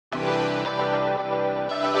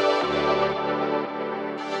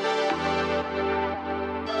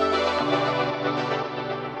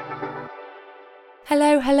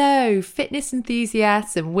Hello, fitness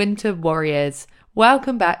enthusiasts and winter warriors.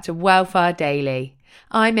 Welcome back to Wellfire Daily.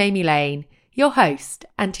 I'm Amy Lane, your host,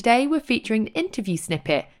 and today we're featuring an interview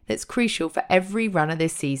snippet that's crucial for every runner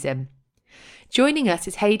this season. Joining us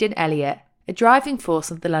is Hayden Elliott, a driving force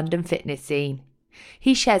of the London fitness scene.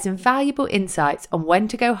 He shares invaluable insights on when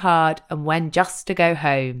to go hard and when just to go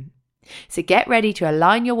home. So get ready to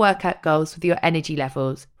align your workout goals with your energy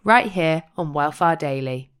levels, right here on Wellfire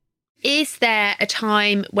Daily. Is there a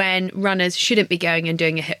time when runners shouldn't be going and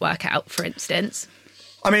doing a HIIT workout, for instance?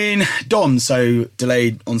 I mean, DOMS, so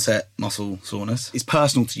delayed onset muscle soreness, is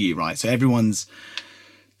personal to you, right? So everyone's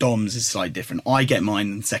DOMS is slightly different. I get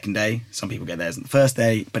mine on the second day. Some people get theirs on the first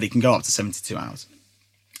day, but it can go up to 72 hours.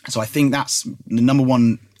 So I think that's the number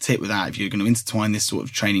one tip with that, if you're going to intertwine this sort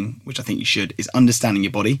of training, which I think you should, is understanding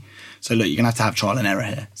your body. So look, you're going to have trial and error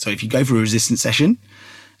here. So if you go for a resistance session,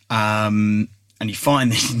 and you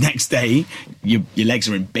find the next day your legs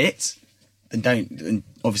are in bits, then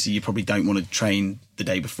obviously you probably don't want to train the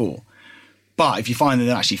day before. But if you find that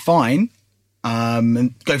they're actually fine,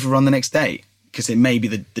 and go for a run the next day, because it may be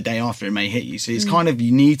the day after it may hit you. So it's kind of,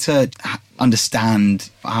 you need to understand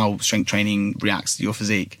how strength training reacts to your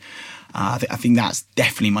physique. I think that's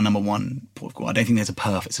definitely my number one port of call. I don't think there's a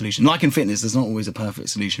perfect solution. Like in fitness, there's not always a perfect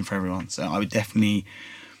solution for everyone. So I would definitely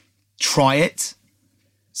try it,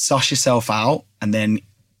 suss yourself out, and then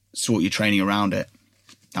sort your training around it.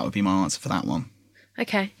 That would be my answer for that one.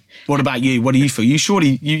 Okay. What about you? What do you feel? You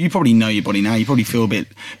surely, you probably know your body now. You probably feel a bit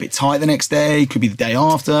tight the next day. Could be the day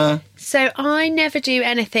after. So I never do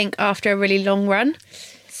anything after a really long run.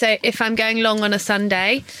 So if I'm going long on a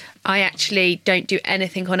Sunday, I actually don't do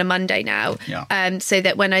anything on a Monday now. Yeah. So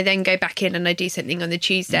that when I then go back in and I do something on the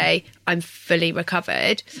Tuesday, I'm fully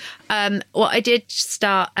recovered. What I did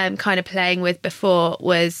start kind of playing with before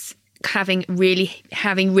was having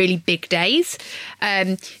really big days.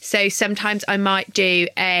 So sometimes I might do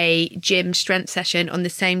a gym strength session on the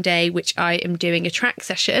same day which I am doing a track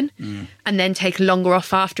session, and then take longer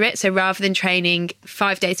off after it. So rather than training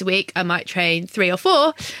 5 days a week, I might train 3 or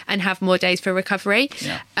 4 and have more days for recovery.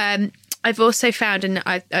 Yeah. I've also found, and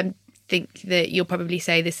I think that you'll probably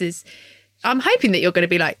say this is, I'm hoping that you're going to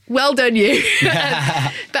be like, well done you.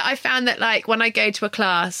 But I found that like when I go to a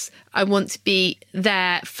class, I want to be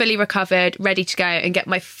there fully recovered, ready to go and get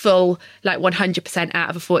my full like 100% out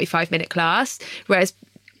of a 45-minute class. Whereas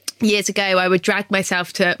years ago, I would drag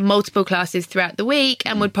myself to multiple classes throughout the week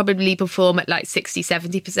and would probably perform at like 60,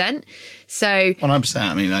 70%. So 100%.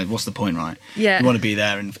 I mean, like, what's the point, right? Yeah. You want to be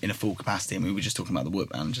there in a full capacity. And we were just talking about the whoop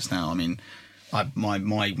band just now. I mean, one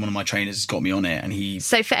of my trainers has got me on it, and he.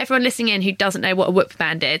 So for everyone listening in who doesn't know what a whoop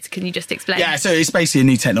band is, can you just explain? Yeah, so it's basically a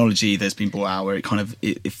new technology that's been brought out where it kind of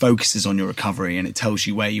it focuses on your recovery, and it tells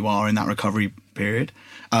you where you are in that recovery period,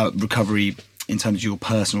 recovery in terms of your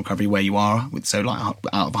personal recovery, where you are with, so like out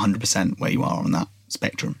of 100% where you are on that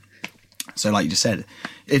spectrum. So like you just said,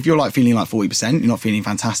 if you're like feeling like 40%, you're not feeling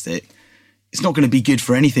fantastic, it's not going to be good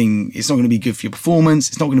for anything. It's not going to be good for your performance.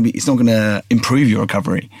 It's not going to improve your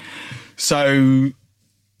recovery. So,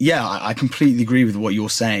 yeah, I completely agree with what you're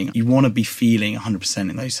saying. You want to be feeling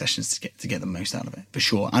 100% in those sessions to get the most out of it, for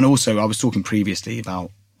sure. And also, I was talking previously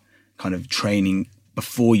about kind of training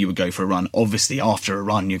before you would go for a run. Obviously, after a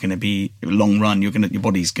run, you're going to be a long run. Your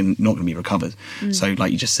body's not going to be recovered. So,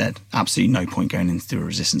 like you just said, absolutely no point going in to do a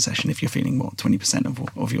resistance session if you're feeling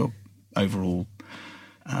 20% of your overall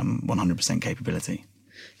 100% capability.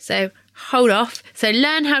 So hold off. So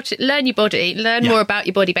learn your body, more about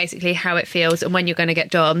your body, basically how it feels and when you're going to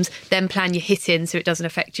get DOMs. Then plan your HIIT so it doesn't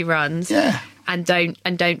affect your runs. Yeah. And don't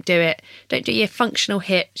do it. Don't do your functional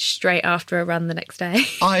HIIT straight after a run the next day.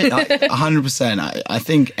 I 100%. I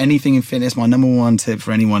think anything in fitness, my number one tip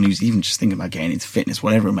for anyone who's even just thinking about getting into fitness,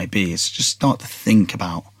 whatever it may be, is just start to think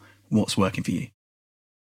about what's working for you.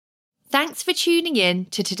 Thanks for tuning in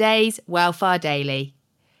to today's Wellfire Daily.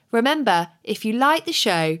 Remember, if you like the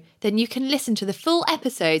show, then you can listen to the full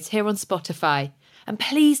episodes here on Spotify. And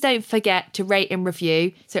please don't forget to rate and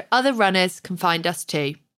review so other runners can find us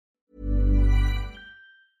too.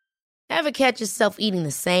 Ever catch yourself eating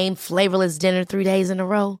the same flavorless dinner 3 days in a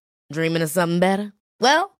row? Dreaming of something better?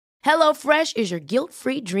 Well, HelloFresh is your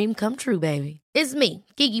guilt-free dream come true, baby. It's me,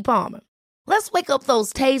 Keke Palmer. Let's wake up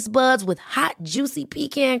those taste buds with hot, juicy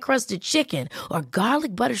pecan-crusted chicken or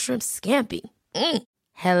garlic butter shrimp scampi.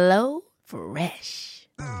 Hello Fresh.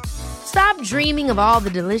 Stop dreaming of all the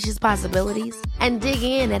delicious possibilities and dig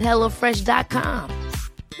in at HelloFresh.com.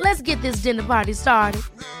 Let's get this dinner party started.